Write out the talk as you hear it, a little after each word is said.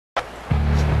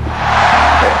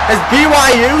Has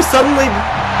BYU suddenly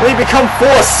become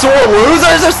full of sore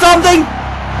losers or something?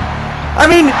 I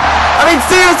mean,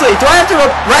 seriously, do I have to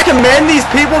recommend these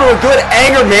people to a good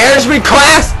anger management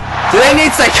class? Do they need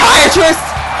psychiatrists?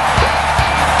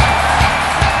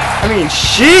 I mean,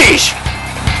 sheesh.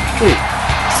 Dude,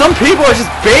 some people are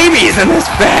just babies in this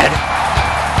bed.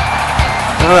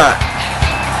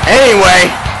 Anyway,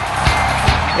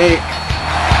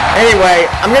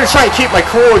 I'm gonna try and keep my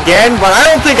cool again, but I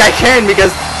don't think I can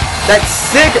because that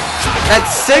sick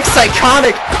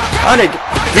psychotic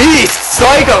beast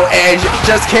Psycho Edge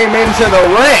just came into the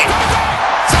ring.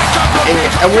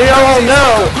 And we all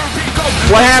know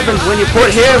what happens when you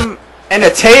put him and a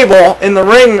table in the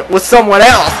ring with someone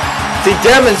else. He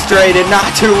demonstrated not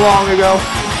too long ago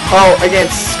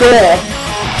against Skull.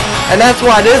 And that's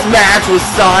why this match was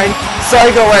signed.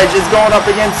 Psycho Edge is going up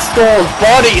against Skull's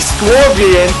buddy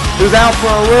Scorpion, who's out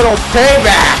for a little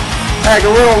payback. Like a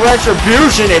little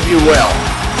retribution, if you will.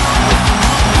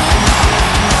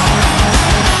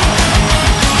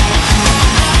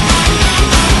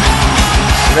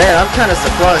 Man, I'm kind of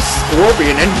surprised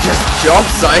Scorpion didn't just jump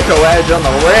Psycho Edge on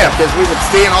the ramp, because we've been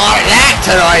seeing a lot of that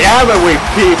tonight, haven't we,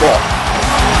 people?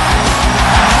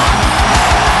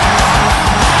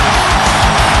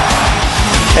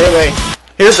 Anyway,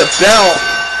 here's the bell.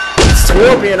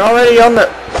 Scorpion already on the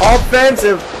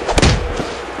offensive.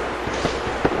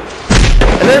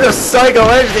 And then there's Psycho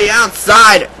Edge to the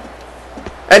outside.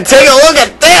 And take a look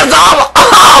at this!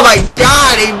 Oh my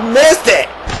god, he missed it!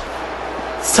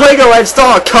 Psycho Edge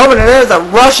saw it coming, and there's a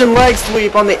Russian leg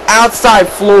sweep on the outside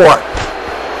floor.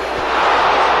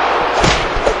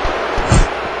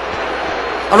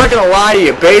 I'm not gonna lie to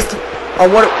you, based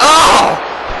on what...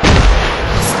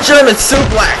 German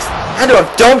suplex! Had to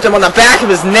have dumped him on the back of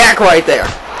his neck right there.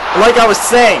 And like I was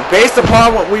saying, based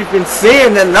upon what we've been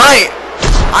seeing tonight,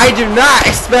 I do not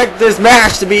expect this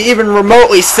match to be even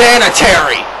remotely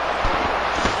sanitary.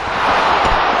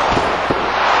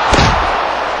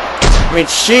 I mean,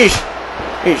 sheesh.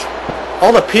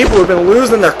 All the people who've been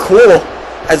losing their cool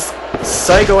as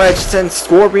Psycho Edge sends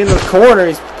Scorpion in the corner.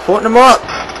 He's putting him up.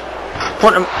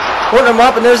 Putting him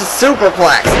up, and there's a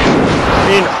superplex. I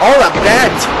mean, all the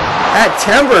bad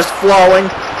temper's flowing.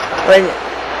 Like,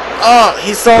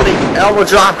 he saw the elbow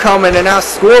drop coming, and now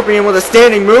Scorpion with a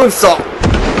standing moonsault.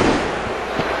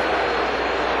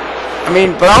 I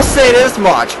mean, but I'll say this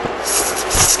much.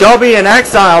 Scubby and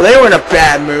Exile, they were in a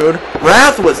bad mood.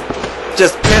 Wrath was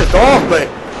just pissed off, but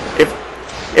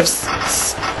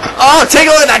take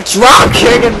a look at that drop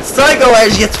kick, and Psycho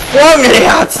Edge gets flung to the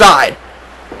outside.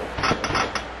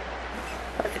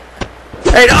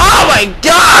 And oh my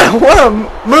god, what a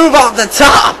move off the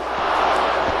top!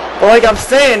 But like I'm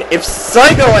saying, if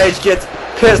Psycho Edge gets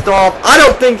pissed off,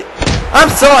 I'm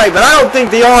sorry, but I don't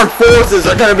think the armed forces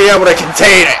are going to be able to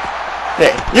contain it.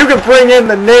 Hey, you can bring in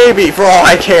the Navy for all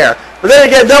I care, but then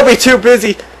again, they'll be too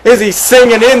busy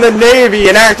singing in the Navy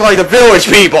and act like the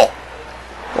village people.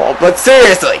 Well, but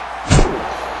seriously,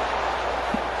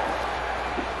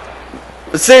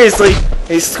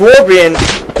 he's Scorpion.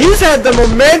 He's had the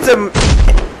momentum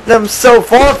so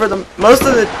far for most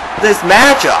of this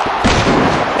matchup,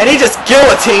 and he just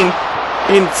guillotined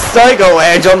Psycho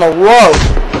Edge on the rope.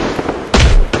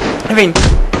 I mean,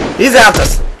 he's out to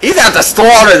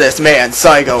slaughter this man,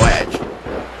 Psycho Edge.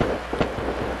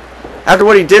 After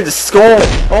what he did to Skull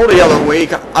the other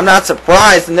week, I'm not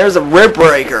surprised, and there's a rib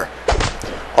breaker.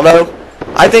 Although,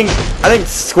 I think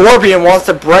Scorpion wants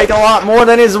to break a lot more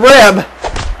than his rib.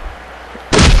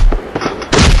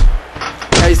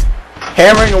 He's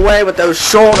hammering away with those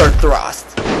shoulder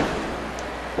thrusts.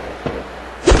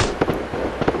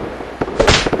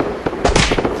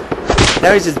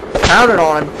 Now he's just pounding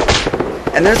on him.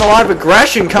 And there's a lot of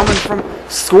aggression coming from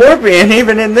Scorpion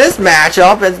even in this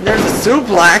matchup, and there's a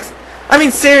suplex. I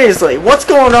mean, seriously, what's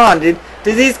going on? Did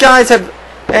these guys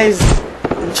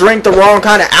drink the wrong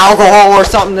kind of alcohol or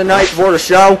something the night before the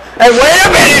show? Hey, wait a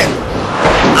minute!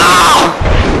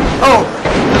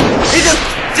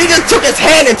 He just took his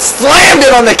hand and slammed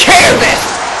it on the canvas!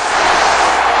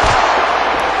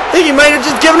 I think he might have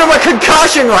just given him a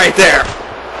concussion right there.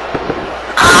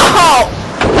 Ow!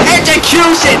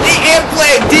 Execution! The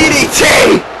implant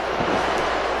DDT!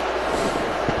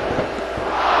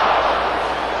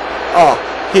 Oh,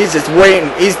 he's just waiting.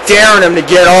 He's daring him to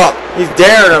get up. He's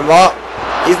daring him up.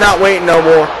 He's not waiting no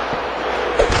more.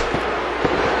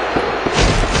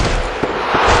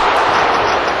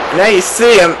 And now you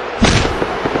see him.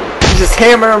 He's just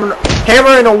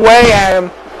hammering away at him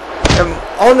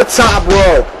on the top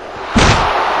rope.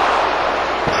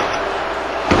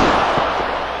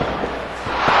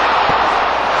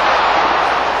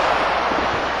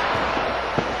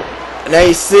 now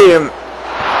you see him.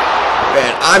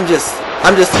 Man, I'm just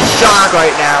in shock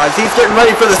right now as he's getting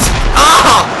ready for this.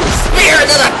 Oh! Spear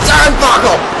into the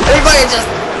turnbuckle! And he might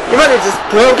have just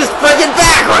broke his freaking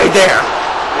back right there.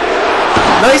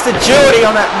 Nice agility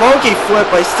on that monkey flip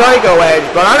by Psycho Edge,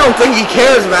 but I don't think he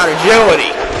cares about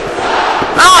agility.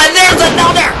 Oh, and there's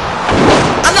another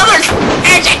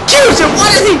execution!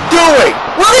 What is he doing?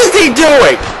 What is he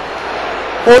doing?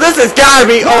 Well, this has got to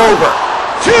be over.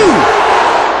 2,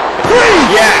 3.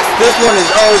 Yes, this one is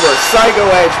over. Psycho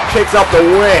Edge picks up the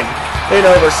win in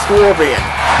over Scorpion.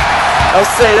 I'll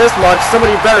say this much,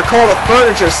 somebody better call the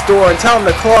furniture store and tell them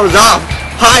to close up.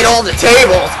 Hide all the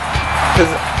tables.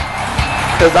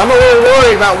 Because I'm a little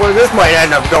worried about where this might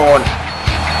end up going.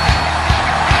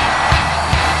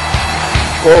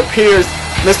 Well, it appears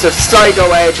Mr. Psycho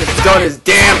Edge has done his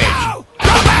damage.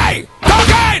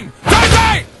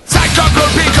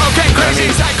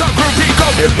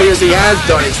 It appears he has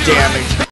done his damage.